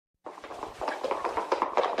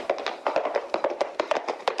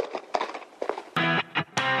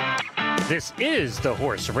This is the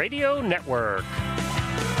Horse Radio Network.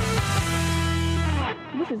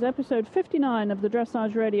 This is episode 59 of the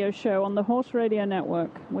Dressage Radio Show on the Horse Radio Network.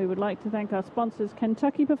 We would like to thank our sponsors,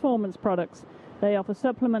 Kentucky Performance Products. They offer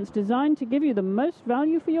supplements designed to give you the most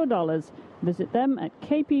value for your dollars. Visit them at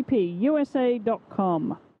kppusa.com.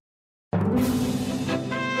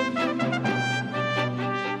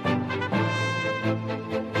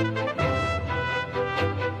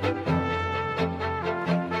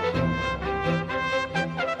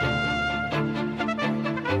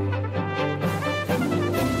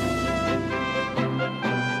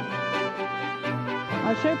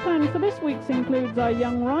 Our show plan for this week's includes our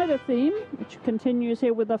Young Rider theme, which continues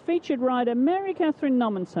here with our featured rider, Mary Kathryn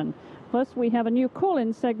Nommensen. Plus, we have a new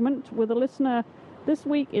call-in segment with a listener. This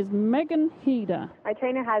week is Megan Heder. My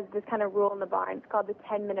trainer has this kind of rule in the barn. It's called the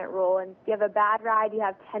 10-minute rule. And if you have a bad ride, you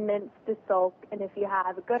have 10 minutes to sulk. And if you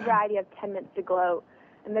have a good ride, you have 10 minutes to gloat.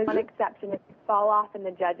 And there's one exception. If you fall off in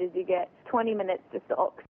the judges, you get 20 minutes to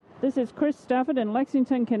sulk. This is Chris Stafford in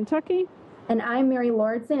Lexington, Kentucky. And I'm Mary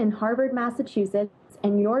Lauritsen in Harvard, Massachusetts.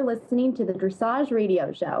 And you're listening to the Dressage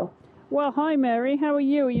Radio Show. Well, hi, Mary. How are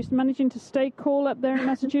you? Are you managing to stay cool up there in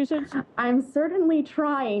Massachusetts? I'm certainly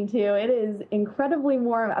trying to. It is incredibly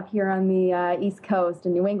warm up here on the East Coast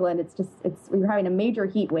in New England. We're having a major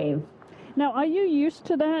heat wave. Now, are you used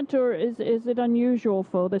to that, or is it unusual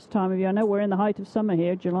for this time of year? I know we're in the height of summer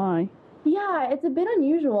here, July. Yeah, it's a bit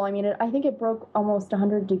unusual. I mean, I think it broke almost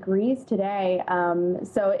 100 degrees today,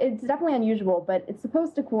 so it's definitely unusual, but it's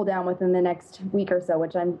supposed to cool down within the next week or so,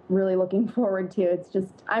 which I'm really looking forward to. It's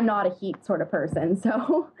just, I'm not a heat sort of person,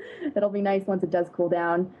 so it'll be nice once it does cool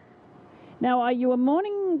down. Now, are you a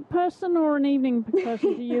morning person or an evening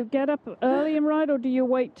person? Do you get up early and ride, or do you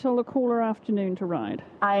wait till the cooler afternoon to ride?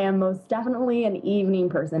 I am most definitely an evening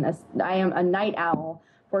person. I am a night owl.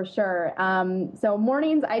 For sure. So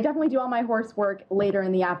mornings, I definitely do all my horse work later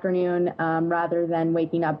in the afternoon rather than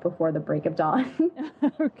waking up before the break of dawn.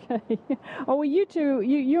 Okay. Oh, well,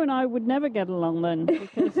 you and I would never get along then,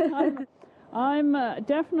 because I'm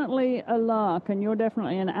definitely a lark, and you're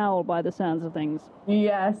definitely an owl by the sounds of things.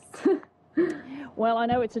 Yes. Well, I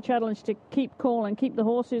know it's a challenge to keep cool and keep the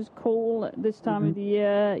horses cool at this time of the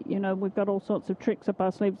year. You know, we've got all sorts of tricks up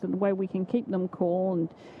our sleeves in the way we can keep them cool, and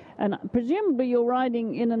presumably you're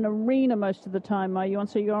riding in an arena most of the time, are you? And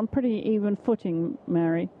so you're on pretty even footing,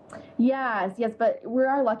 Mary. Yes, but we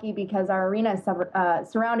are lucky because our arena is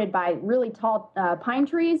surrounded by really tall pine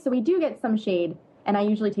trees, so we do get some shade, and I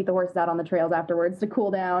usually take the horses out on the trails afterwards to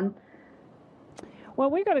cool down.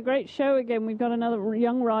 Well, we've got a great show again. We've got another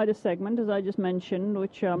Young Rider segment, as I just mentioned,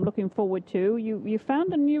 which I'm looking forward to. You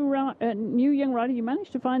found a new Young Rider. You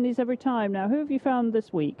manage to find these every time. Now, who have you found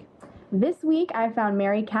this week? This week, I found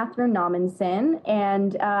Mary Kathryn Nommensen,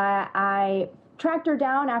 and I tracked her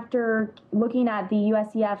down after looking at the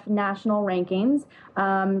USEF national rankings.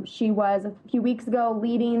 She was, a few weeks ago,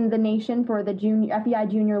 leading the nation for the FEI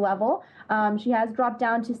junior level. She has dropped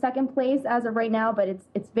down to second place as of right now, but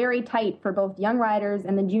it's very tight for both young riders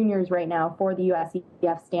and the juniors right now for the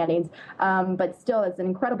USEF standings. But still, it's an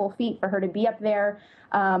incredible feat for her to be up there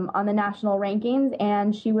on the national rankings,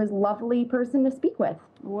 and she was a lovely person to speak with.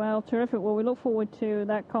 Well, terrific. Well, we look forward to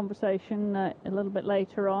that conversation a little bit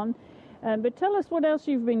later on. But tell us what else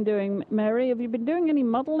you've been doing, Mary. Have you been doing any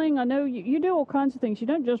modeling? I know you do all kinds of things. You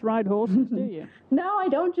don't just ride horses, do you? No, I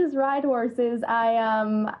don't just ride horses. I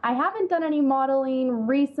haven't done any modeling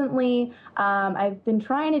recently. I've been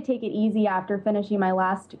trying to take it easy after finishing my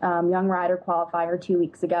last Young Rider qualifier 2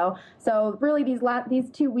 weeks ago. So really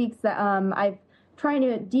these 2 weeks that I've trying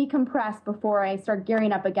to decompress before I start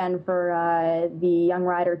gearing up again for the Young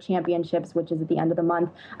Rider Championships, which is at the end of the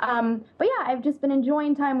month. But yeah, I've just been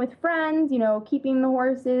enjoying time with friends, keeping the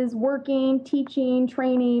horses, working, teaching,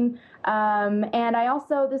 training. And I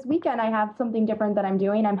also, this weekend, I have something different that I'm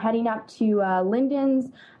doing. I'm heading up to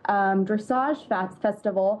Linden's Dressage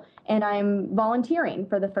Festival, and I'm volunteering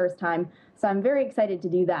for the first time. So I'm very excited to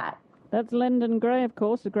do that. That's Lyndon Gray, of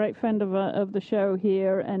course, a great friend of the show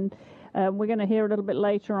here, and we're going to hear a little bit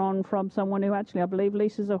later on from someone who actually, I believe,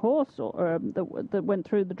 leases a horse that went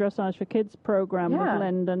through the Dressage for Kids program with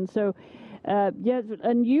Lyndon. So,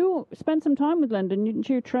 and you spent some time with Lyndon. Didn't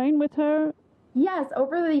you train with her? Yes,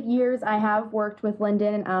 over the years I have worked with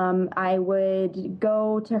Lyndon. I would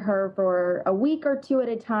go to her for a week or two at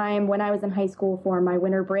a time when I was in high school for my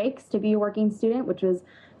winter breaks to be a working student, which was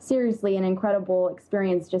seriously an incredible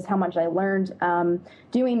experience, just how much I learned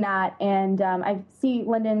doing that. And I see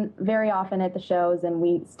Lyndon very often at the shows, and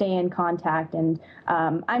we stay in contact. And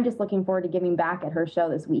I'm just looking forward to giving back at her show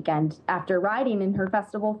this weekend after riding in her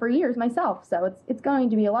festival for years myself. So it's going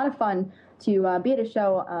to be a lot of fun to be at a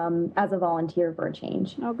show as a volunteer for a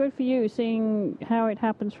change. Oh, good for you, seeing how it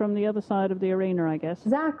happens from the other side of the arena, I guess.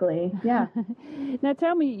 Exactly, yeah. Now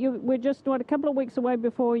tell me, we're just, a couple of weeks away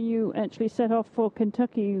before you actually set off for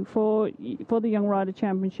Kentucky for the Young Rider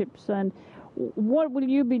Championships, and what will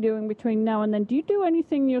you be doing between now and then? Do you do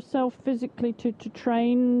anything yourself physically to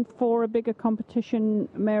train for a bigger competition,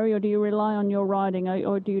 Mary, or do you rely on your riding,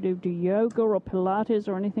 or do you do yoga or Pilates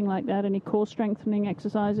or anything like that? Any core strengthening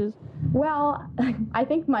exercises? Well, I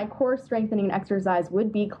think my core strengthening exercise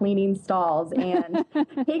would be cleaning stalls and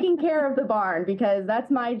taking care of the barn, because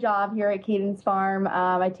that's my job here at Cadence Farm.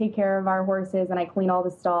 I take care of our horses and I clean all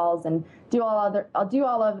the stalls and I'll do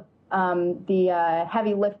all of the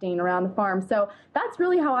heavy lifting around the farm. So that's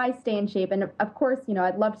really how I stay in shape. And of course,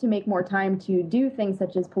 I'd love to make more time to do things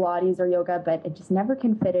such as Pilates or yoga, but it just never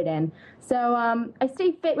can fit it in. So I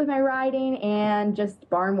stay fit with my riding and just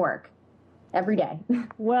barn work every day.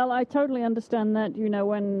 Well, I totally understand that.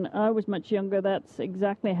 When I was much younger, that's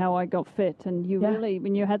exactly how I got fit. And really,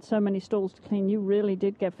 when you had so many stalls to clean, you really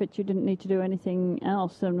did get fit. You didn't need to do anything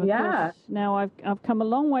else. And of course, now I've come a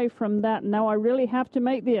long way from that. Now I really have to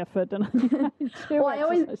make the effort. And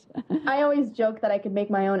I always joke that I could make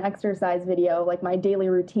my own exercise video, like my daily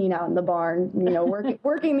routine out in the barn.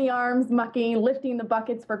 Working the arms, mucking, lifting the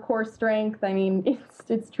buckets for core strength. I mean,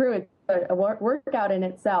 it's true. It's a workout in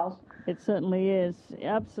itself. It certainly is,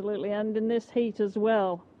 absolutely, and in this heat as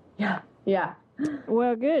well. Yeah.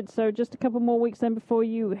 Well, good. So just a couple more weeks then before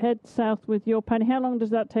you head south with your pony. How long does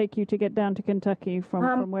that take you to get down to Kentucky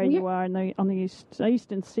from where you are on the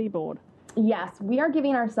eastern seaboard? Yes, we are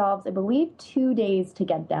giving ourselves, I believe, 2 days to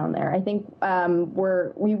get down there. I think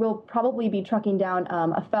we will probably be trucking down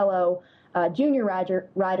a fellow junior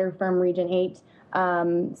rider from Region 8.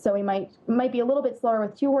 So we might be a little bit slower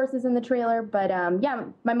with 2 horses in the trailer, but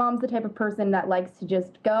my mom's the type of person that likes to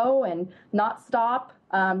just go and not stop,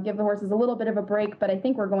 give the horses a little bit of a break, but I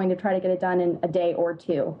think we're going to try to get it done in a day or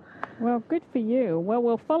 2. Well, good for you. Well,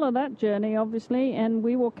 we'll follow that journey, obviously, and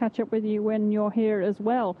we will catch up with you when you're here as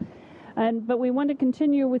well. But we want to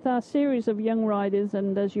continue with our series of young riders,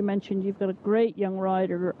 and as you mentioned, you've got a great young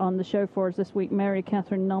rider on the show for us this week, Mary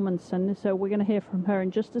Kathryn Nommensen. So we're going to hear from her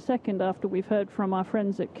in just a second after we've heard from our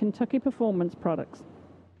friends at Kentucky Performance Products.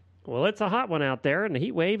 Well, it's a hot one out there, and the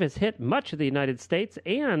heat wave has hit much of the United States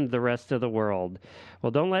and the rest of the world.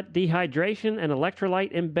 Well, don't let dehydration and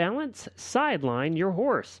electrolyte imbalance sideline your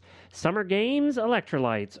horse. Summer Games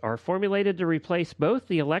electrolytes are formulated to replace both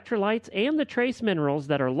the electrolytes and the trace minerals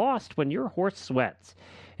that are lost when your horse sweats.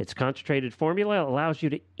 Its concentrated formula allows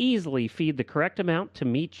you to easily feed the correct amount to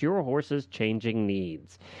meet your horse's changing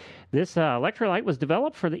needs. This electrolyte was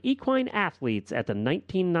developed for the equine athletes at the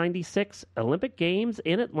 1996 Olympic Games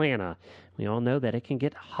in Atlanta. We all know that it can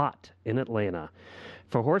get hot in Atlanta.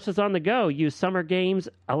 For horses on the go, use Summer Games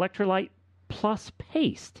Electrolyte Plus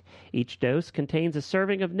Paste. Each dose contains a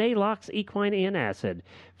serving of Nalox equine antacid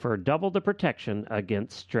for double the protection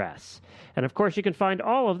against stress. And of course, you can find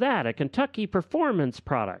all of that at Kentucky Performance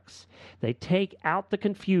Products. They take out the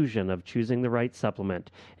confusion of choosing the right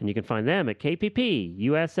supplement, and you can find them at kppusa.com.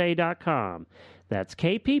 That's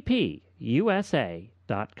kppusa.com.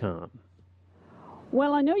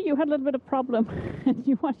 Well, I know you had a little bit of problem.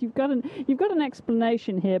 You've got an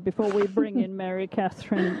explanation here before we bring in Mary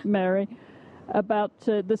Kathryn. Mary, about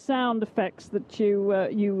the sound effects that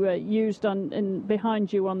you used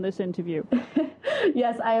behind you on this interview.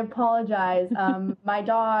 Yes, I apologize. My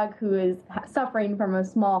dog, who is suffering from a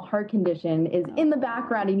small heart condition, is in the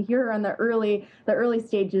background. You can hear her on the early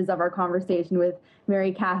stages of our conversation with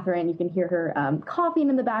Mary Kathryn. You can hear her coughing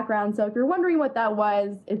in the background. So if you're wondering what that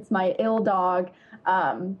was, it's my ill dog.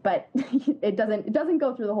 But it doesn't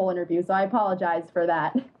go through the whole interview. So I apologize for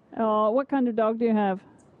that. Oh, what kind of dog do you have?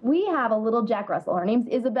 We have a little Jack Russell. Her name's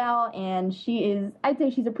Isabel, and I'd say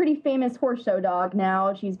she's a pretty famous horse show dog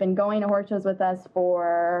now. She's been going to horse shows with us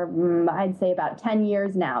for, I'd say, about 10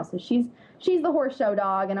 years now. So she's the horse show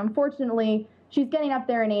dog, and unfortunately, she's getting up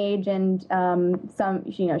there in age, and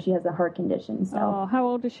she has a heart condition. So. Oh, how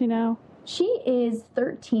old is she now? She is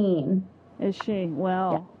 13. Is she?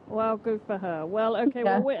 Well. Yeah. Well, good for her. Well, okay.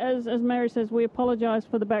 Yeah. Well, as Mary says, we apologize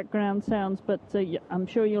for the background sounds, but I'm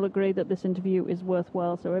sure you'll agree that this interview is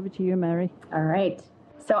worthwhile. So over to you, Mary. All right.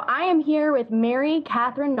 So I am here with Mary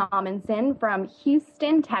Kathryn Nommensen from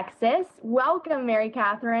Houston, Texas. Welcome, Mary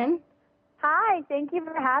Kathryn. Hi, thank you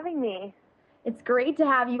for having me. It's great to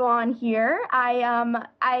have you on here.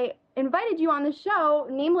 I invited you on the show,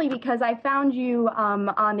 namely because I found you on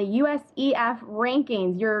the USEF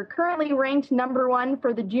rankings. You're currently ranked number 1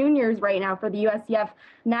 for the juniors right now for the USEF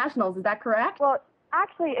Nationals. Is that correct? Well,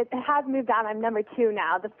 Actually, it has moved down. I'm number 2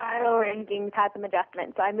 now. The final rankings had some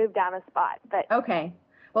adjustments, so I moved down a spot. But Okay.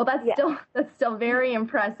 Well, that's still very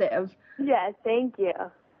impressive. yes, thank you.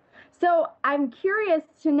 So I'm curious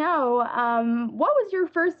to know, what was your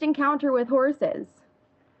first encounter with horses?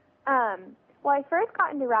 Well, I first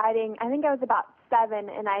got into riding, I think I was about 7,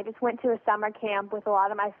 and I just went to a summer camp with a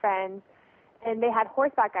lot of my friends, and they had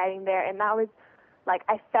horseback riding there, and that was, like,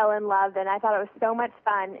 I fell in love, and I thought it was so much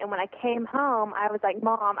fun. And when I came home, I was like,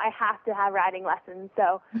 Mom, I have to have riding lessons.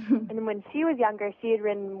 So, and when she was younger, she had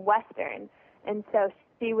ridden Western, and so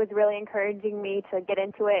she was really encouraging me to get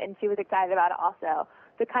into it, and she was excited about it also.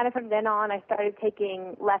 So kind of from then on, I started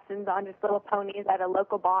taking lessons on just little ponies at a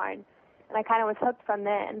local barn, and I kind of was hooked from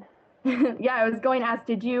then. Yeah, I was going to ask,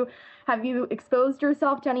 have you exposed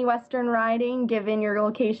yourself to any Western riding, given your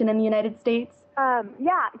location in the United States?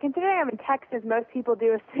 Yeah, considering I'm in Texas, most people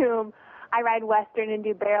do assume I ride Western and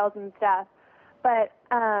do barrels and stuff. But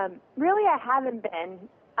really, I haven't been.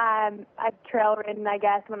 I've trail ridden, I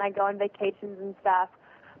guess, when I go on vacations and stuff.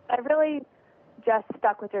 But I really just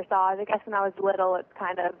stuck with dressage. I guess when I was little, it's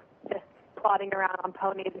kind of just plodding around on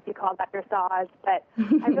ponies, if you call that dressage. But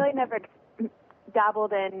I really never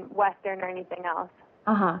dabbled in Western or anything else.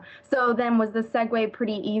 Uh-huh. So then was the segue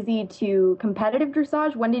pretty easy to competitive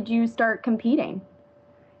dressage? When did you start competing?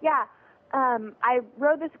 Yeah. I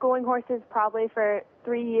rode the schooling horses probably for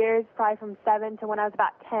 3 years, probably from 7 to when I was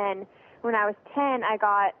about 10. When I was 10, I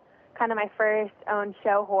got kind of my first own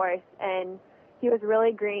show horse, and he was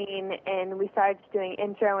really green, and we started doing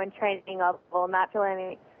intro and training level, and that's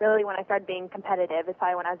really when I started being competitive. It's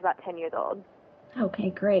probably when I was about 10 years old. Okay,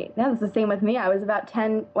 great. That was the same with me. I was about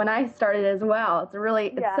 10 when I started as well.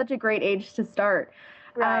 It's such a great age to start.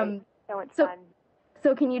 Right. So much fun.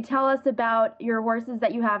 So can you tell us about your horses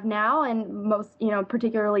that you have now, and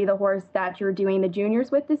particularly the horse that you're doing the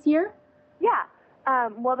juniors with this year? Yeah.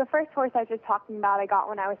 Well, the first horse I was just talking about, I got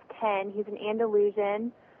when I was 10. He's an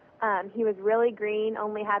Andalusian. He was really green,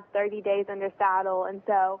 only had 30 days under saddle, and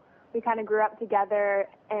so we kind of grew up together,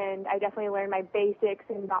 and I definitely learned my basics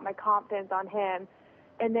and got my confidence on him.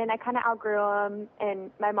 And then I kind of outgrew him, and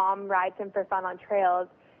my mom rides him for fun on trails.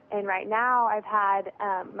 And right now I've had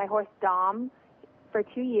my horse Dom for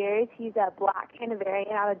 2 years. He's a black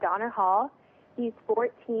Hanoverian out of Donner Hall. He's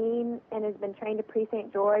 14 and has been trained to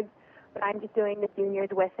pre-St. George, but I'm just doing the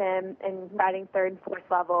juniors with him and riding 3rd and 4th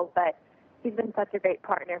level. But he's been such a great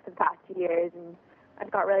partner for the past 2 years, and I've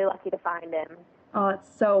got really lucky to find him. Oh,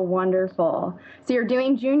 it's so wonderful. So you're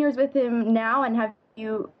doing juniors with him now, and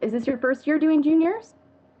is this your first year doing juniors?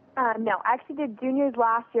 No, I actually did juniors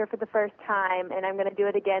last year for the first time, and I'm going to do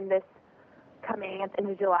it again this coming at the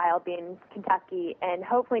end of July. I'll be in Kentucky, and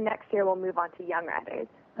hopefully next year we'll move on to young riders.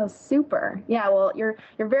 Oh, super. Yeah, well, you're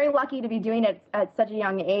very lucky to be doing it at such a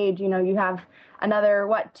young age. You have another,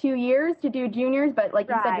 2 years to do juniors, but like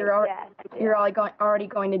you said, you're already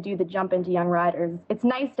going to do the jump into young riders. It's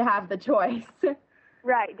nice to have the choice.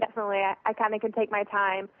 Right, definitely. I kind of can take my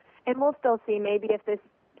time, and we'll still see. Maybe if this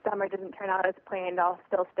summer doesn't turn out as planned, I'll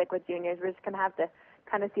still stick with juniors. We're just going to have to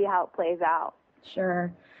kind of see how it plays out.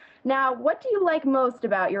 Sure. Now, what do you like most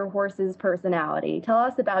about your horse's personality? Tell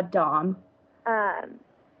us about Dom.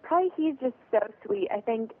 Probably he's just so sweet. I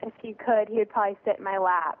think if he could, he would probably sit in my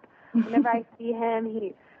lap. Whenever I see him,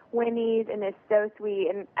 he whinnies and is so sweet.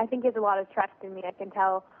 And I think he has a lot of trust in me. I can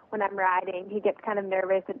tell when I'm riding. He gets kind of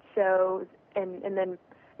nervous at shows and then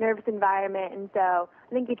nervous environment. And so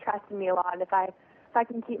I think he trusts in me a lot. And if I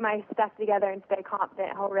can keep my stuff together and stay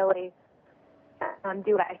confident, he'll really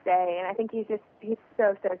do what I say. And I think he's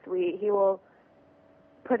so sweet. He will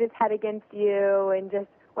put his head against you and just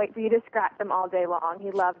wait for you to scratch him all day long. He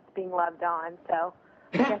loves being loved on, so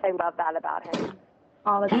I guess I love that about him.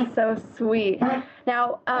 Oh, that's so sweet.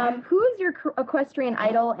 Now, who is your equestrian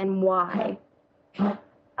idol and why? Well,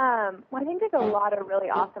 I think there's a lot of really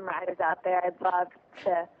awesome riders out there. I'd love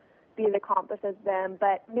to be as accomplished as them,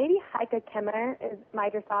 but maybe Heike Kimmer is my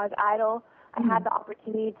dressage idol. I had the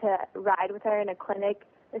opportunity to ride with her in a clinic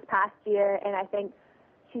this past year, and I think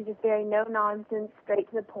she's just very no-nonsense, straight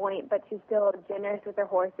to the point, but she's still generous with her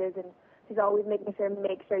horses, and she's always making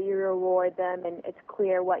sure you reward them, and it's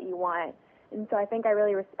clear what you want. And so I think I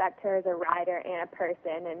really respect her as a rider and a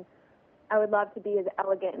person, and I would love to be as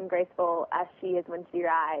elegant and graceful as she is when she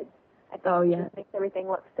rides. I think she makes everything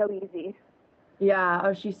look so easy.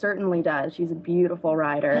 Yeah, she certainly does. She's a beautiful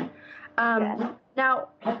rider. Yes. Now,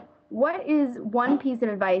 what is one piece of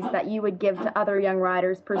advice that you would give to other young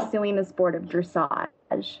riders pursuing the sport of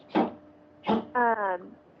dressage?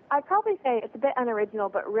 I'd probably say it's a bit unoriginal,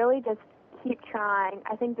 but really just keep trying.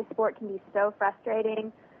 I think the sport can be so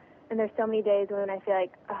frustrating, and there's so many days when I feel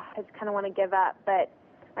like I just kind of want to give up. But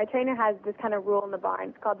my trainer has this kind of rule in the barn.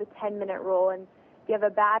 It's called the 10-minute rule. And if you have a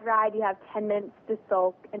bad ride, you have 10 minutes to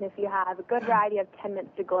sulk. And if you have a good ride, you have 10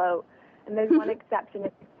 minutes to gloat. And there's one exception.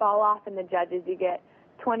 If you fall off in the judges, you get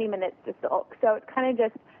 20 minutes to sulk. So it's kind of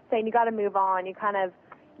just saying you got to move on.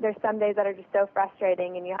 There's some days that are just so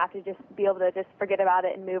frustrating, and you have to just be able to just forget about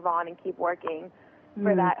it and move on and keep working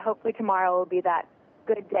for that. Hopefully tomorrow will be that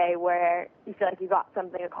good day where you feel like you got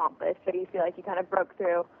something accomplished, or you feel like you kind of broke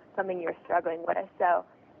through something you were struggling with. So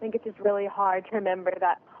I think it's just really hard to remember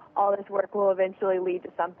that all this work will eventually lead to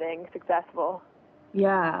something successful.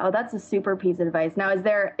 Yeah. Oh, that's a super piece of advice. Now, is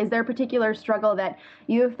there a particular struggle that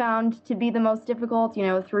you have found to be the most difficult,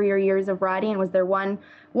 through your years of riding? Was there one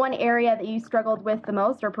area that you struggled with the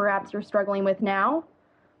most, or perhaps you're struggling with now?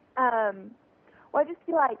 Well, I just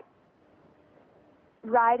feel like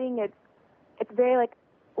riding, it's very like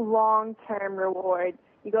long-term reward.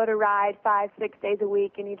 You go to ride 5-6 days a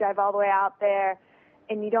week, and you drive all the way out there,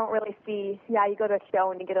 and you don't really see, you go to a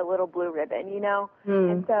show and you get a little blue ribbon,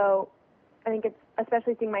 And so I think it's,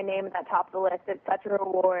 especially seeing my name at that top of the list, it's such a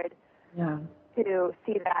reward to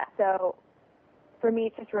see that. So for me,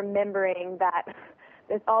 it's just remembering that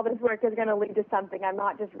all this work is going to lead to something. I'm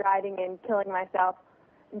not just riding and killing myself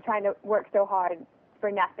and trying to work so hard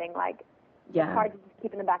for nothing. It's hard to just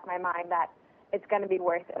keep in the back of my mind that it's going to be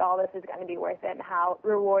worth it. All this is going to be worth it, and how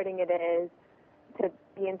rewarding it is to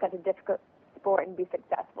be in such a difficult sport and be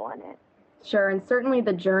successful in it. Sure, and certainly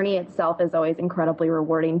the journey itself is always incredibly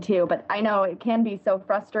rewarding too. But I know it can be so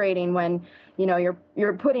frustrating when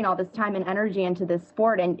you're putting all this time and energy into this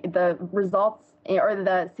sport, and the results or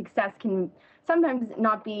the success can sometimes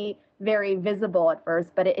not be very visible at first,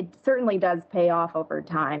 but it certainly does pay off over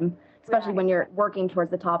time, especially when you're working towards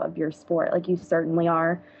the top of your sport, like you certainly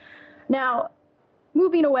are. Now,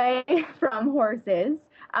 moving away from horses,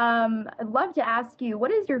 I'd love to ask you, what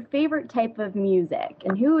is your favorite type of music,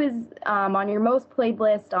 and who is on your most played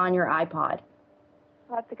list on your iPod?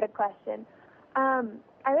 Well, that's a good question. I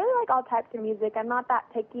really like all types of music. I'm not that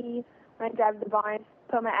picky. When I drive the barn,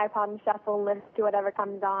 put my iPod in shuffle and listen to whatever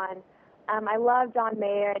comes on. I love John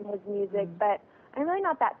Mayer and his music, but I'm really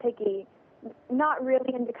not that picky. Not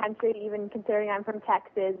really into country, even considering I'm from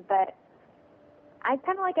Texas, but I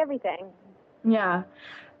kind of like everything. Yeah.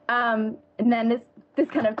 And then this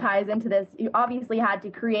kind of ties into this. You obviously had to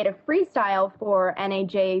create a freestyle for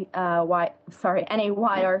NAYRC.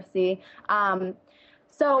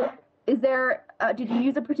 So is there, did you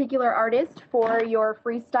use a particular artist for your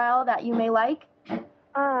freestyle that you may like?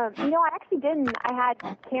 I actually didn't. I had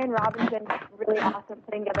Kathryn Robinson, really awesome,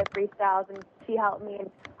 putting together freestyles, and she helped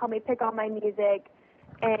me pick all my music.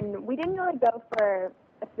 And we didn't really go for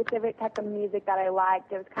a specific type of music that I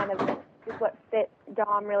liked. It was kind of just what fit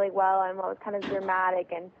Dom really well and what was kind of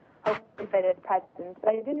dramatic and hopefully fit his presence. But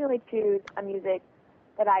I didn't really choose a music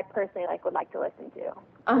that I personally would like to listen to.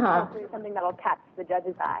 Hopefully something that'll catch the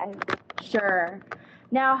judge's eye. Sure.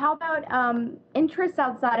 Now, how about interests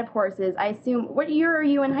outside of horses? I assume, what year are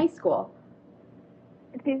you in high school?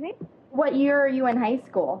 Excuse me? What year are you in high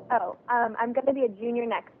school? Oh, I'm going to be a junior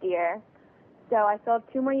next year. So I still have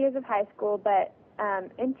 2 more years of high school, but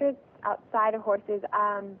interests outside of horses,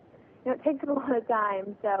 it takes a lot of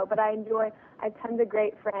time. But I have tons of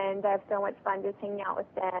great friends. I have so much fun just hanging out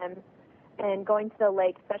with them and going to the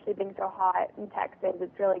lake, especially being so hot in Texas.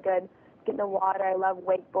 It's really good. Get in the water. I love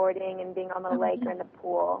wakeboarding and being on the lake or in the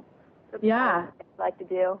pool. So yeah. That's what I like to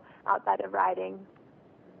do outside of riding.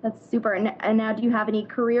 That's super. And now, do you have any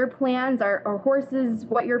career plans? Are horses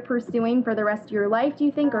what you're pursuing for the rest of your life, do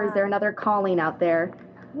you think, or is there another calling out there?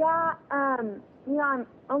 Yeah, I'm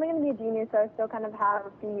only going to be a junior, so I still kind of have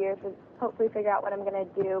a few years to hopefully figure out what I'm going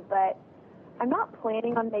to do, but I'm not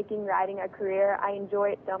planning on making riding a career. I enjoy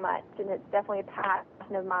it so much, and it's definitely a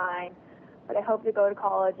passion of mine. But I hope to go to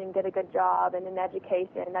college and get a good job and an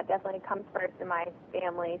education. That definitely comes first in my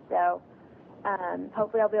family. So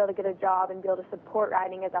hopefully I'll be able to get a job and be able to support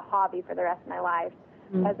riding as a hobby for the rest of my life.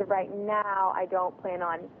 As of right now, I don't plan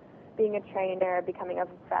on being a trainer, becoming a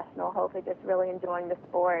professional. Hopefully just really enjoying the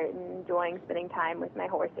sport and enjoying spending time with my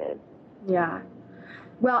horses. Yeah.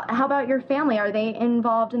 Well, how about your family? Are they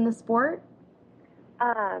involved in the sport?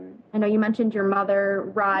 I know you mentioned your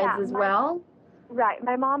mother rides as well. Right.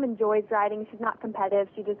 My mom enjoys riding. She's not competitive.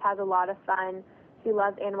 She just has a lot of fun. She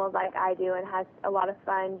loves animals like I do and has a lot of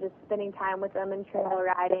fun just spending time with them and trail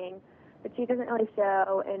riding. But she doesn't really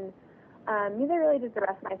show, and neither really does the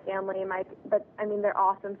rest of my family. They're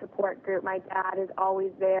awesome support group. My dad is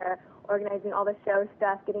always there organizing all the show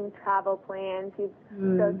stuff, getting travel plans. He's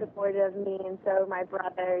so supportive of me, and so my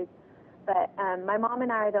brothers. But my mom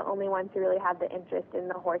and I are the only ones who really have the interest in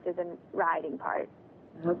the horses and riding part.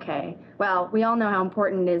 Okay. Well, we all know how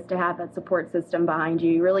important it is to have that support system behind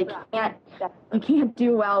you. You really can't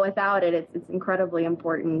do well without it. It's incredibly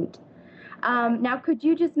important. Now, could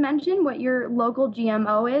you just mention what your local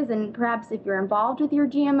GMO is, and perhaps if you're involved with your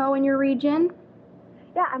GMO in your region?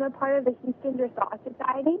 Yeah, I'm a part of the Houston Dressage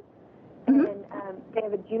Society, and they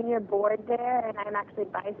have a junior board there, and I'm actually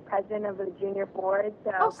vice president of the junior board.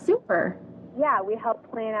 So, oh, super. Yeah, we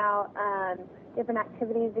help plan out different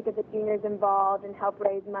activities to get the juniors involved and help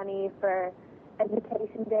raise money for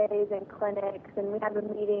education days and clinics, and we have a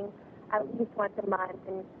meeting at least once a month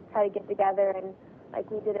and try to get together, and like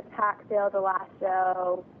we did a pack sale the last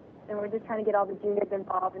show, and we're just trying to get all the juniors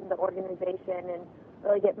involved in the organization and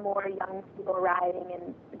really get more young people riding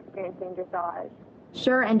and experiencing dressage.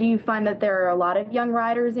 Sure, and do you find that there are a lot of young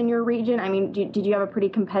riders in your region? I mean, did you have a pretty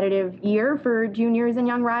competitive year for juniors and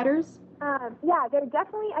young riders? Yeah, they're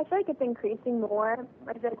definitely, I feel like it's increasing more.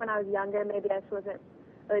 I feel like when I was younger, maybe I just wasn't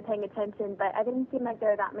really paying attention, but I didn't seem like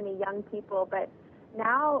there were that many young people. But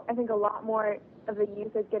now I think a lot more of the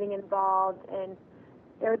youth is getting involved, and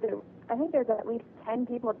I think there's at least 10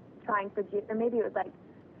 people trying for, or maybe it was like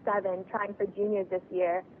 7 trying for juniors this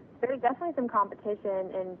year. So there's definitely some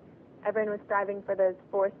competition, and everyone was striving for those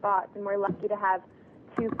 4 spots, and we're lucky to have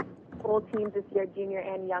 2 full teams this year, junior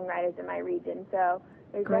and young riders in my region. So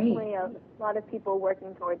there's definitely a lot of people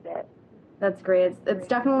working towards it. That's great. It's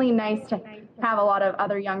definitely nice to have a lot of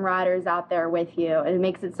other young riders out there with you. It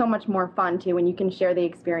makes it so much more fun, too, when you can share the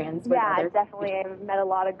experience with others. Yeah, definitely. I've met a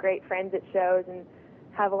lot of great friends at shows, and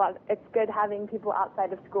have a lot. It's good having people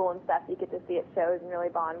outside of school and stuff you get to see at shows and really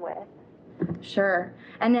bond with. Sure.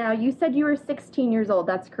 And now you said you were 16 years old.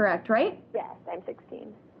 That's correct, right? Yes, I'm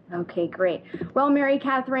 16. Okay, great. Well, Mary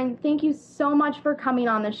Kathryn, thank you so much for coming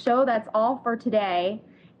on the show. That's all for today.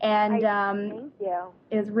 And thank you.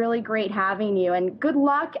 It was really great having you. And good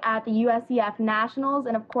luck at the USEF Nationals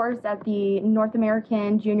and, of course, at the North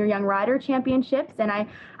American Junior Young Rider Championships. And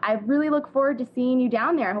I really look forward to seeing you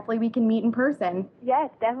down there. Hopefully we can meet in person. Yes,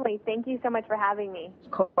 definitely. Thank you so much for having me.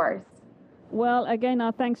 Of course. Well, again,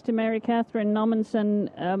 our thanks to Mary Kathryn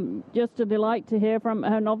Nommensen. Just a delight to hear from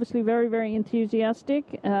her, and obviously very, very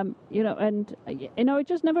enthusiastic. It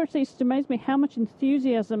just never ceases to amaze me how much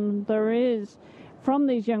enthusiasm there is from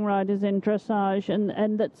these young riders in dressage,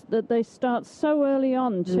 and that they start so early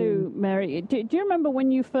on too, Mary. Do you remember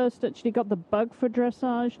when you first actually got the bug for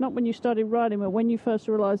dressage? Not when you started riding, but when you first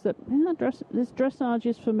realized that this dressage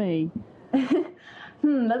is for me?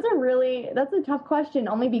 That's a tough question,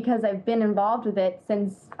 only because I've been involved with it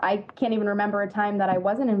since I can't even remember a time that I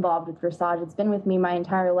wasn't involved with dressage. It's been with me my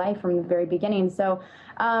entire life from the very beginning. So,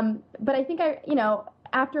 but I think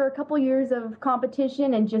after a couple years of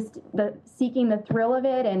competition and just seeking the thrill of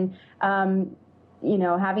it and,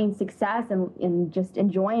 having success and just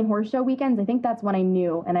enjoying horse show weekends, I think that's when I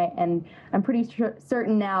knew. And I'm pretty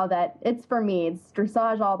certain now that it's for me. It's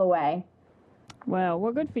dressage all the way. Well,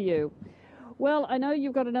 good for you. Well, I know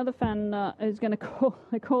you've got another fan who's going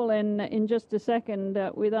to call in just a second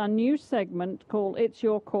with our new segment called It's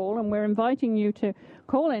Your Call, and we're inviting you to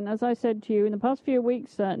call in. As I said to you in the past few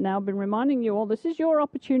weeks now, I've been reminding you all, this is your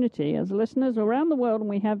opportunity as listeners around the world, and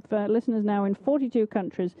we have listeners now in 42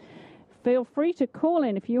 countries. Feel free to call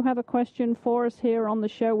in if you have a question for us here on the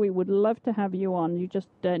show. We would love to have you on. You just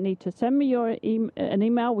need to send me an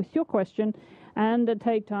email with your question and a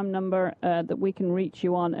take time number that we can reach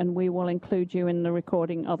you on, and we will include you in the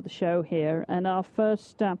recording of the show here. And our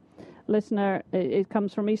first listener, it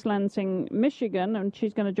comes from East Lansing, Michigan, and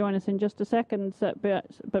she's going to join us in just a second.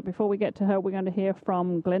 But before we get to her, we're going to hear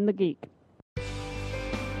from Glenn the Geek.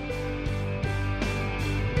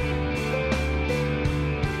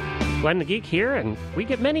 Glenn the Geek here, and we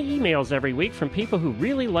get many emails every week from people who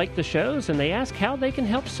really like the shows, and they ask how they can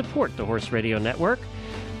help support the Horse Radio Network.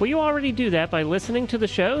 Well, you already do that by listening to the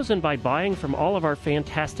shows and by buying from all of our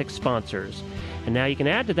fantastic sponsors. And now you can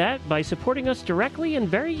add to that by supporting us directly and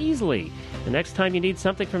very easily. The next time you need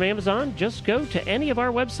something from Amazon, just go to any of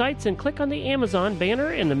our websites and click on the Amazon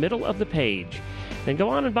banner in the middle of the page. Then go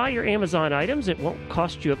on and buy your Amazon items. It won't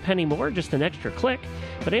cost you a penny more, just an extra click.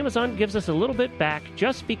 But Amazon gives us a little bit back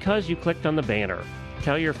just because you clicked on the banner.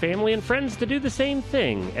 Tell your family and friends to do the same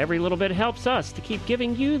thing. Every little bit helps us to keep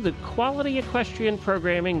giving you the quality equestrian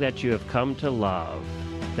programming that you have come to love.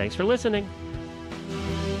 Thanks for listening.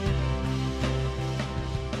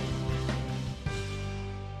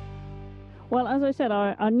 Well, as I said,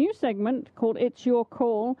 our new segment called It's Your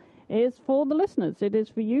Call is for the listeners. It is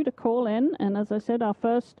for you to call in, and as I said, our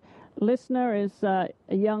first listener is a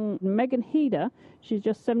young Megan Heder. She's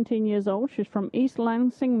just 17 years old. She's from East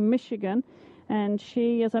Lansing, Michigan. And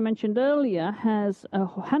she, as I mentioned earlier, has a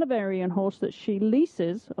Hanoverian horse that she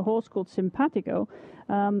leases, a horse called Simpatico,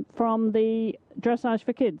 from the Dressage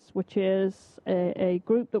for Kids, which is a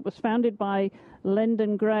group that was founded by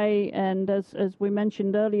Lyndon Gray, and as we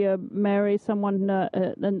mentioned earlier, Mary, someone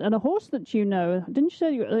and a horse that you know. Didn't you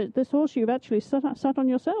say this horse you've actually sat on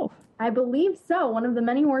yourself? I believe so. One of the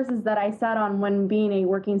many horses that I sat on when being a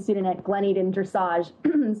working student at Glen Eden Dressage.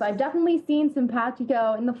 So I've definitely seen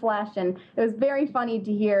Simpatico in the flesh, and it was very funny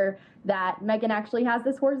to hear that Megan actually has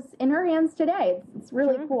this horse in her hands today. It's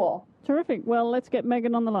really cool. Terrific. Well, let's get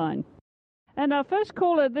Megan on the line. And our first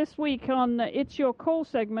caller this week on It's Your Call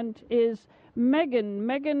segment is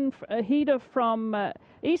Megan Heder from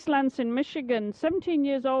East Lansing, Michigan, 17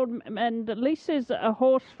 years old, and leases a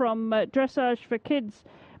horse from Dressage for Kids.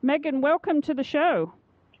 Megan, welcome to the show.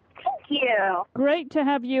 Thank you. Great to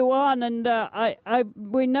have you on. And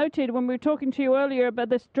we noted when we were talking to you earlier about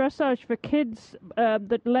this Dressage for Kids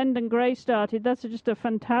that Lyndon Gray started. That's just a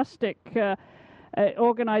fantastic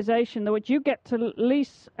organization which you get to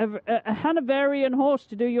lease a Hanoverian horse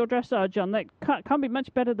to do your dressage on. That can't be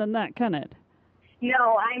much better than that, can it?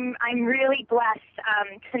 No, I'm really blessed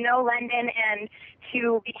to know Lyndon and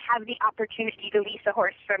to have the opportunity to lease a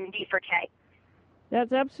horse from D4K.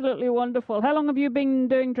 That's absolutely wonderful. How long have you been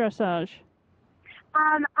doing dressage?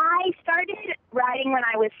 I started riding when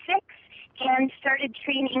I was 6 and started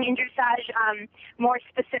training in dressage more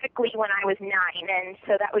specifically when I was 9, and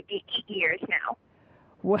so that would be 8 years now.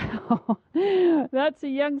 Wow, that's a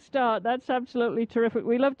young start. That's absolutely terrific.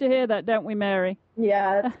 We love to hear that, don't we, Mary?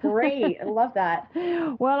 Yeah, that's great. I love that.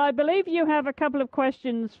 Well, I believe you have a couple of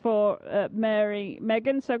questions for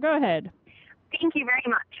Megan, so go ahead. Thank you very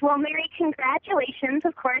much. Well, Mary, congratulations,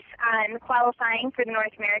 of course, on qualifying for the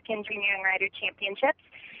North American Junior Young Rider Championships.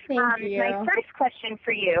 Thank you. My first question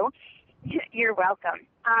for you, you're welcome,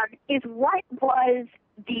 is what was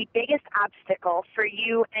the biggest obstacle for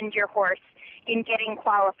you and your horse in getting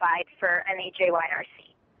qualified for NAJYRC?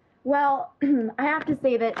 Well, I have to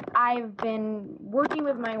say that I've been working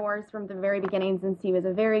with my horse from the very beginning since he was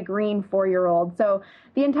a very green 4-year-old. So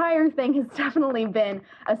the entire thing has definitely been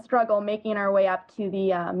a struggle making our way up to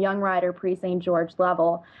the young rider pre-St. George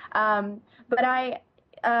level. But I,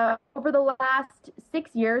 over the last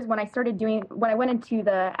 6 years, when I went into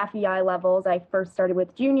the FEI levels, I first started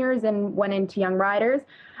with juniors and went into young riders.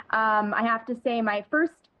 I have to say my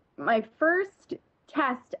first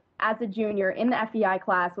test as a junior in the FEI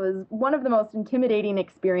class was one of the most intimidating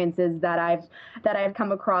experiences that I've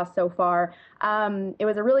come across so far. It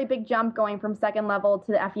was a really big jump going from second level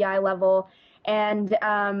to the FEI level, and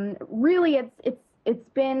really it's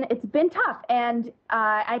been tough. And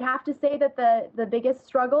I'd have to say that the biggest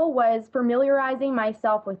struggle was familiarizing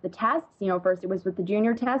myself with the tests. You know, first it was with the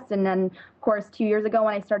junior tests, and then of course 2 years ago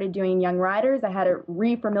when I started doing young riders, I had to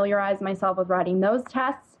refamiliarize myself with riding those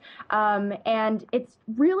tests. And it's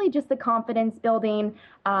really just the confidence building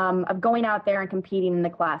of going out there and competing in the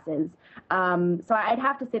classes. So I'd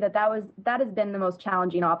have to say that has been the most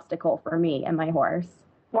challenging obstacle for me and my horse.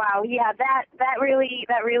 Wow, yeah, that really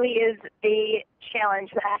is a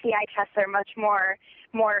challenge. The FEI tests are much more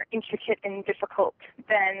intricate and difficult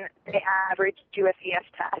than the average USES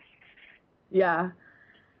test. Yeah.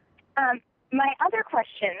 My other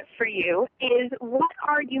question for you is, what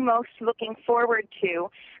are you most looking forward to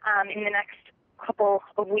in the next couple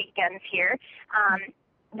of weekends here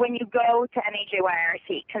when you go to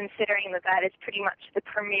NAJYRC, considering that is pretty much the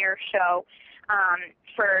premier show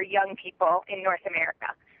for young people in North America?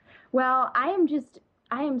 Well, I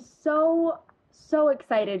am so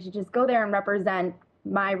excited to just go there and represent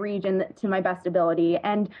my region to my best ability.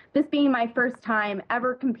 And this being my first time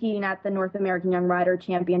ever competing at the North American Young Rider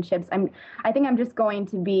Championships, I think I'm just going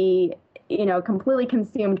to be, completely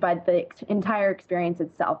consumed by the entire experience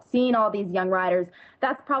itself. Seeing all these young riders,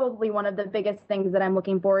 that's probably one of the biggest things that I'm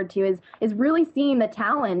looking forward to is really seeing the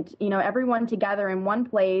talent, everyone together in one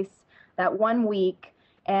place that 1 week,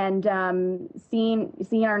 and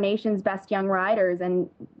seeing our nation's best young riders, and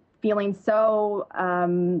feeling so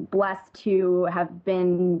blessed to have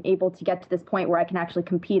been able to get to this point where I can actually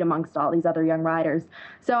compete amongst all these other young riders.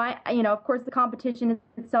 So of course, the competition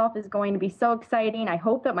itself is going to be so exciting. I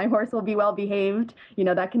hope that my horse will be well behaved.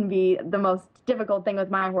 That can be the most difficult thing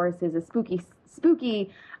with my horse, is a spooky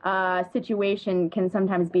situation can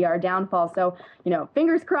sometimes be our downfall. So,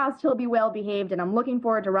 fingers crossed he'll be well behaved, and I'm looking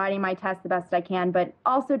forward to riding my test the best I can, but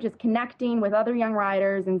also just connecting with other young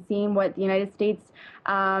riders and seeing what the United States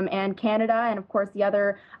and Canada, and of course the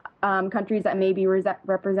other countries that may be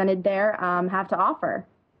represented there have to offer.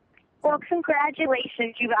 Well,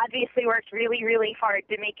 congratulations. You've obviously worked really, really hard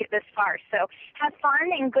to make it this far. So have fun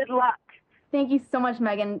and good luck. Thank you so much,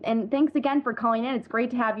 Megan. And thanks again for calling in. It's great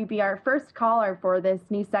to have you be our first caller for this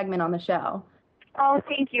new segment on the show. Oh,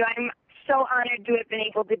 thank you. I'm so honored to have been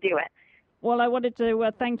able to do it. Well, I wanted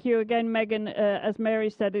to thank you again, Megan. As Mary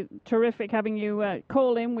said, it's terrific having you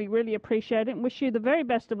call in. We really appreciate it and wish you the very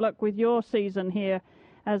best of luck with your season here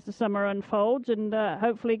as the summer unfolds, and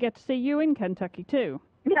hopefully get to see you in Kentucky too.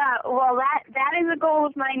 Yeah, well, that is a goal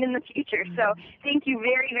of mine in the future. So thank you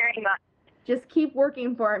very, very much. Just keep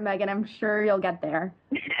working for it, Megan. I'm sure you'll get there.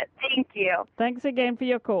 Thank you. Thanks again for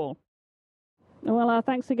your call. Well,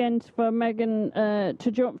 thanks again for Megan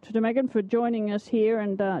to Megan for joining us here,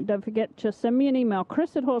 and don't forget to send me an email,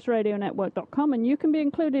 chris@horseradionetwork.com, and you can be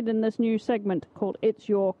included in this new segment called It's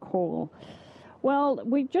Your Call. Well,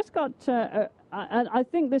 we've just got, I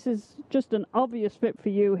think this is just an obvious fit for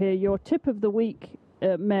you here, your tip of the week,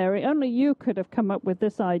 Mary. Only you could have come up with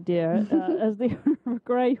this idea as the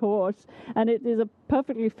grey horse, and it is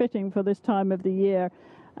perfectly fitting for this time of the year.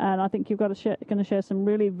 And I think you've got to going to share some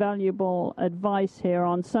really valuable advice here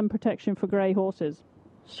on sun protection for grey horses.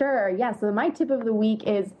 Sure, yeah. So my tip of the week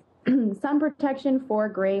is sun protection for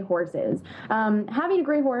gray horses. Having a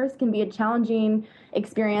gray horse can be a challenging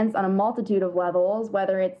experience on a multitude of levels,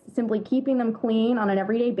 whether it's simply keeping them clean on an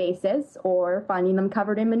everyday basis or finding them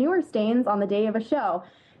covered in manure stains on the day of a show.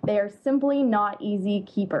 They are simply not easy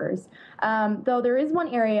keepers. Though there is one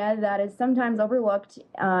area that is sometimes overlooked,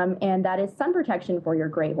 and that is sun protection for your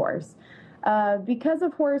gray horse. Because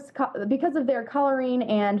of their coloring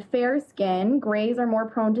and fair skin, grays are more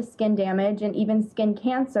prone to skin damage and even skin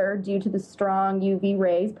cancer due to the strong UV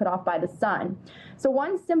rays put off by the sun. So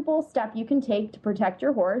one simple step you can take to protect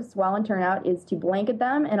your horse while in turnout is to blanket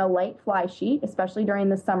them in a light fly sheet, especially during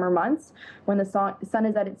the summer months when the sun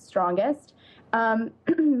is at its strongest.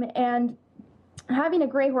 And having a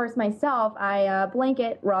gray horse myself, I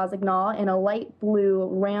blanket Rosignol in a light blue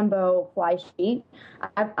Rambo fly sheet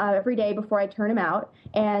every day before I turn him out.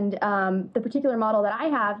 And the particular model that I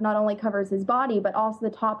have not only covers his body, but also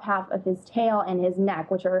the top half of his tail and his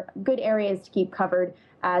neck, which are good areas to keep covered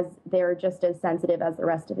as they're just as sensitive as the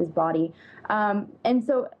rest of his body. And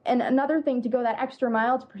another thing to go that extra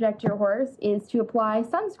mile to protect your horse is to apply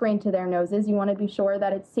sunscreen to their noses. You want to be sure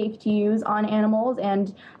that it's safe to use on animals,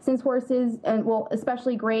 and since horses, and well,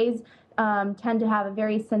 especially grays, tend to have a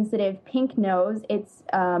very sensitive pink nose, it's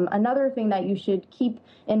another thing that you should keep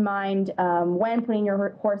in mind when putting your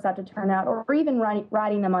horse out to turn out, or even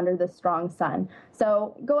riding them under the strong sun.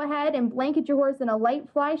 So go ahead and blanket your horse in a light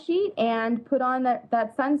fly sheet and put on that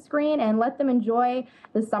sunscreen and let them enjoy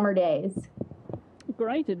the summer days.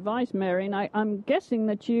 Great advice, Mary. And I'm guessing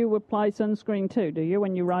that you apply sunscreen too, do you,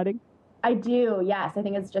 when you're riding? I do, yes. I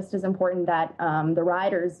think it's just as important that the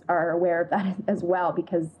riders are aware of that as well,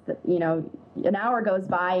 because, an hour goes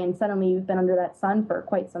by and suddenly you've been under that sun for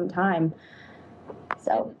quite some time.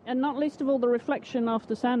 So, and not least of all, the reflection off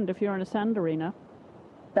the sand if you're in a sand arena.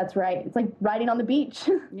 That's right. It's like riding on the beach.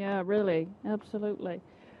 Yeah, really. Absolutely.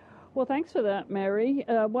 Well, thanks for that, Mary.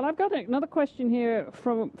 Well, I've got another question here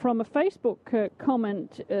from a Facebook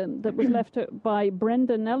comment that was left by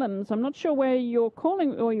Brenda Nellums. I'm not sure where you're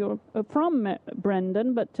calling or you're from,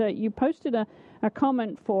 Brendan, but you posted a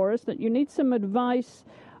comment for us that you need some advice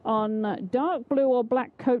on dark blue or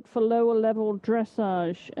black coat for lower level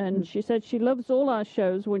dressage. And she said she loves all our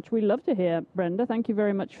shows, which we love to hear, Brenda. Thank you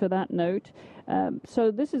very much for that note. So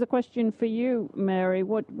this is a question for you, Mary.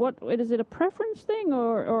 What is it, a preference thing,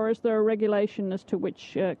 or is there a regulation as to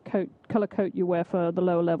which color coat you wear for the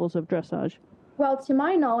lower levels of dressage? Well, to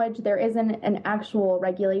my knowledge, there isn't an actual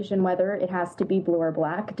regulation whether it has to be blue or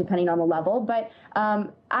black, depending on the level. But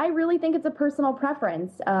I really think it's a personal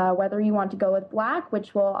preference, whether you want to go with black,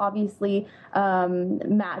 which will obviously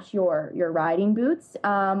match your riding boots,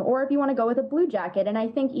 or if you want to go with a blue jacket. And I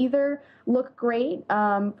think either look great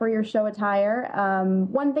for your show attire.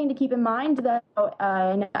 One thing to keep in mind, though,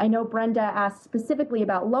 and I know Brenda asked specifically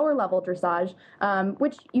about lower level dressage,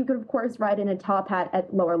 which you could, of course, ride in a top hat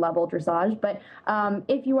at lower level dressage. But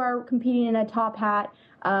if you are competing in a top hat,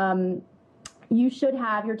 you should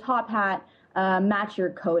have your top hat match your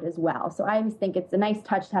coat as well. So I always think it's a nice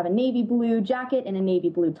touch to have a navy blue jacket and a navy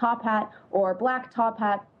blue top hat, or black top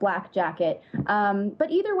hat, black jacket. But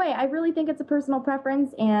either way, I really think it's a personal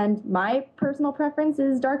preference, and my personal preference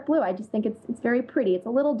is dark blue. I just think it's very pretty. It's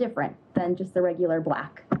a little different than just the regular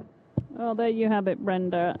black. Well, there you have it,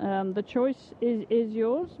 Brenda. The choice is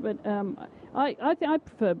yours, but I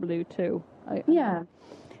prefer blue too. Yeah.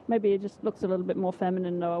 Maybe it just looks a little bit more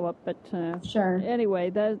feminine, Noah, but sure. Anyway,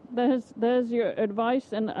 there's your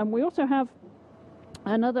advice, and we also have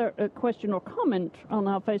another question or comment on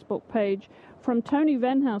our Facebook page from Tony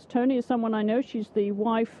Venhouse. Tony is someone I know. She's the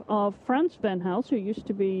wife of Frans Venhouse, who used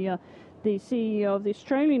to be the CEO of the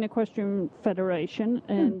Australian Equestrian Federation.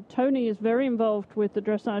 And Tony is very involved with the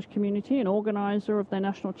dressage community and organizer of their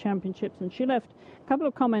national championships. And she left a couple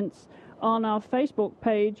of comments on our Facebook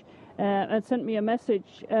page and sent me a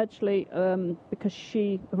message, actually, because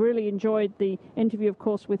she really enjoyed the interview, of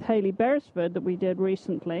course, with Hayley Beresford that we did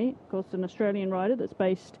recently, of course, an Australian rider that's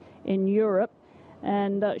based in Europe.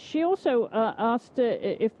 And she also asked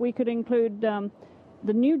if we could include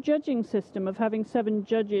the new judging system of having 7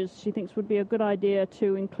 judges. She thinks would be a good idea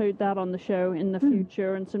to include that on the show in the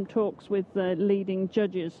future, and some talks with leading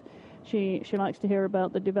judges. She likes to hear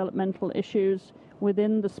about the developmental issues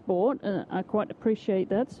within the sport. I quite appreciate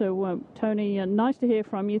that. So, Tony, nice to hear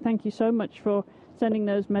from you. Thank you so much for sending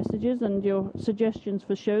those messages and your suggestions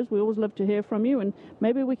for shows. We always love to hear from you, and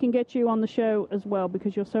maybe we can get you on the show as well,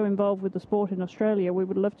 because you're so involved with the sport in Australia. We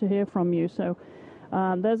would love to hear from you. So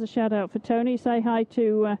there's a shout out for Tony. Say hi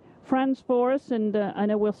to Frans for us, and I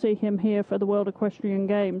know we'll see him here for the World Equestrian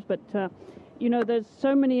Games. But you know, there's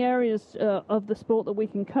so many areas of the sport that we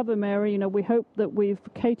can cover, Mary. You know, we hope that we've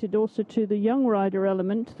catered also to the young rider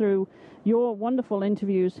element through your wonderful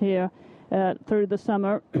interviews here through the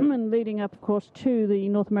summer and leading up, of course, to the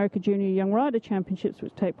North America Junior Young Rider Championships,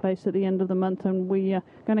 which take place at the end of the month. And we are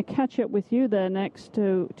going to catch up with you there next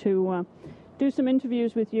to do some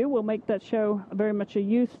interviews with you. We'll make that show very much a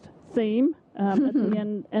youth theme at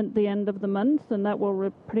the end of the month, and that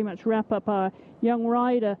will pretty much wrap up our Young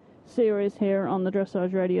Rider series here on the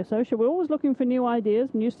Dressage Radio Social. We're always looking for new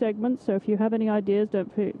ideas, new segments, so if you have any ideas,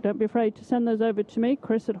 don't be afraid to send those over to me,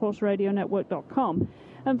 Chris@horseradionetwork.com.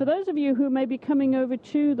 And for those of you who may be coming over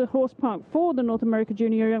to the horse park for the North America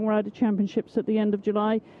Junior Young Rider Championships at the end of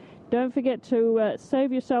July, don't forget to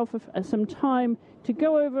save yourself some time to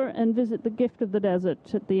go over and visit the Gift of the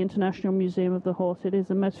Desert at the International Museum of the Horse. It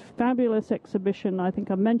is a most fabulous exhibition. I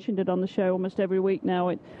think I've mentioned it on the show almost every week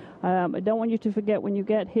now. I don't want you to forget when you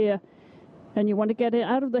get here and you want to get it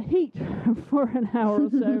out of the heat for an hour or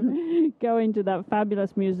so, go into that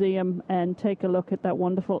fabulous museum and take a look at that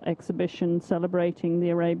wonderful exhibition celebrating the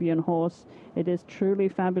Arabian horse. It is truly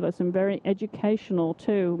fabulous and very educational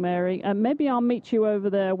too, Mary. Maybe I'll meet you over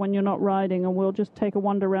there when you're not riding, and we'll just take a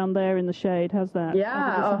wander around there in the shade. How's that?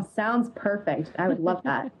 Yeah, sounds perfect. I would love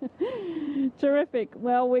that. Terrific.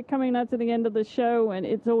 Well, we're coming now to the end of the show, and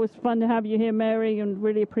it's always fun to have you here, Mary, and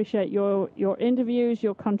really appreciate your interviews,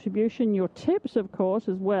 your contribution, your tips, of course,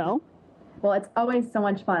 as well. Well, it's always so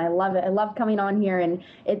much fun. I love it. I love coming on here, and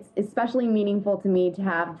it's especially meaningful to me to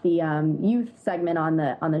have the youth segment on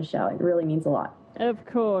the show. It really means a lot. Of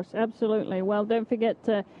course, absolutely. Well, don't forget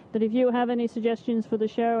that if you have any suggestions for the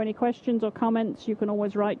show, any questions or comments, you can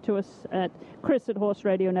always write to us at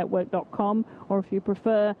Chris@horseradionetwork.com, or if you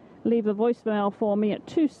prefer, leave a voicemail for me at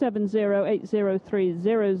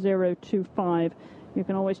 270-803-0025. You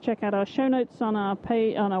can always check out our show notes on our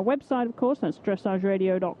website, of course, that's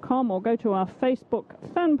dressageradio.com, or go to our Facebook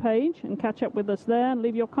fan page and catch up with us there and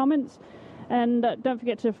leave your comments. And don't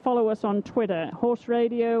forget to follow us on Twitter, Horse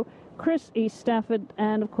Radio, Chris E. Stafford,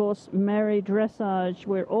 and, of course, Mary Dressage.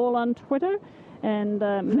 We're all on Twitter. And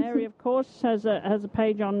Mary, of course, has a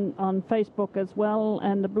page on Facebook as well,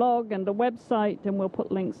 and a blog and a website, and we'll put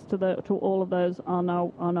links to all of those on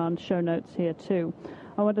our show notes here too.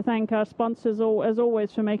 I want to thank our sponsors, as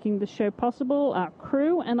always, for making the show possible, our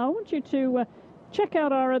crew, and I want you to check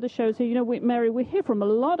out our other shows here. You know, Mary, we hear from a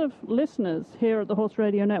lot of listeners here at the Horse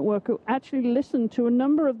Radio Network who actually listen to a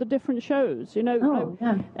number of the different shows, you know.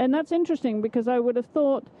 And that's interesting, because I would have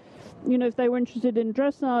thought, you know, if they were interested in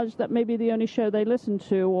dressage, that may be the only show they listen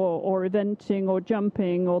to, or eventing, or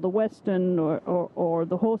jumping, or the Western, or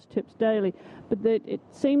the Horse Tips Daily. But it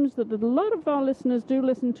seems that a lot of our listeners do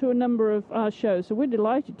listen to a number of our shows, so we're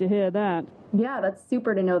delighted to hear that. Yeah, that's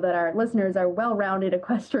super to know that our listeners are well-rounded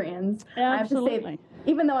equestrians. Absolutely. I have to say,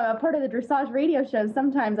 even though I'm a part of the dressage radio show,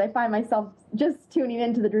 sometimes I find myself just tuning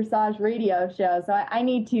into the dressage radio show, so I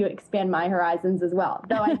need to expand my horizons as well.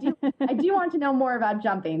 Though I do want to know more about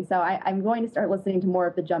jumping, so I'm going to start listening to more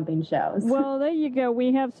of the jumping shows. Well, there you go.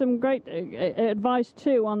 We have some great advice,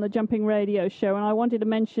 too, on the jumping radio show, and I wanted to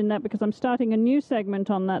mention that because I'm starting a new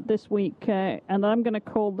segment on that this week, and I'm going to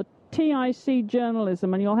call the TIC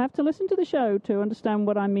journalism, and you'll have to listen to the show to understand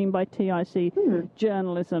what I mean by TIC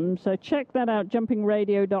journalism. So check that out,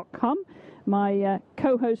 jumpingradio.com. My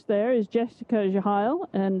co-host there is Jessica Jaheil,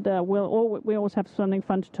 and we always have something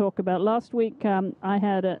fun to talk about. Last week I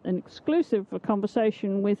had an exclusive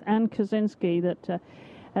conversation with Ann Kaczynski that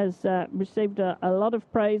has received a lot of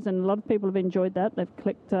praise, and a lot of people have enjoyed that. They've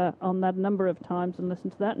clicked on that a number of times and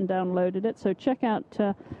listened to that and downloaded it. So check out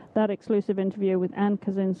that exclusive interview with Ann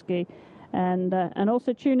Kaczynski. And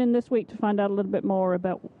also tune in this week to find out a little bit more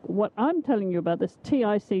about what I'm telling you about, this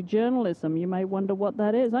TIC journalism. You may wonder what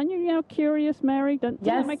that is. Aren't you curious, Mary?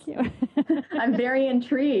 Yes. I'm very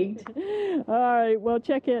intrigued. All right. Well,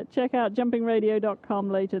 check out jumpingradio.com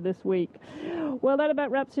later this week. Well, that about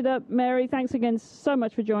wraps it up. Mary, thanks again so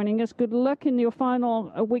much for joining us. Good luck in your final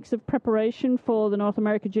weeks of preparation for the North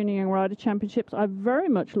America Junior Young Rider Championships. I very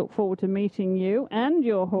much look forward to meeting you and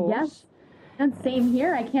your horse. Yes. And same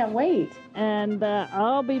here. I can't wait. And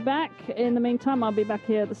I'll be back. In the meantime, I'll be back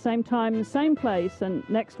here at the same time, same place, and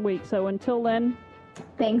next week. So until then,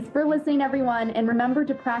 thanks for listening, everyone. And remember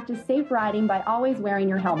to practice safe riding by always wearing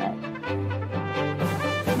your helmet.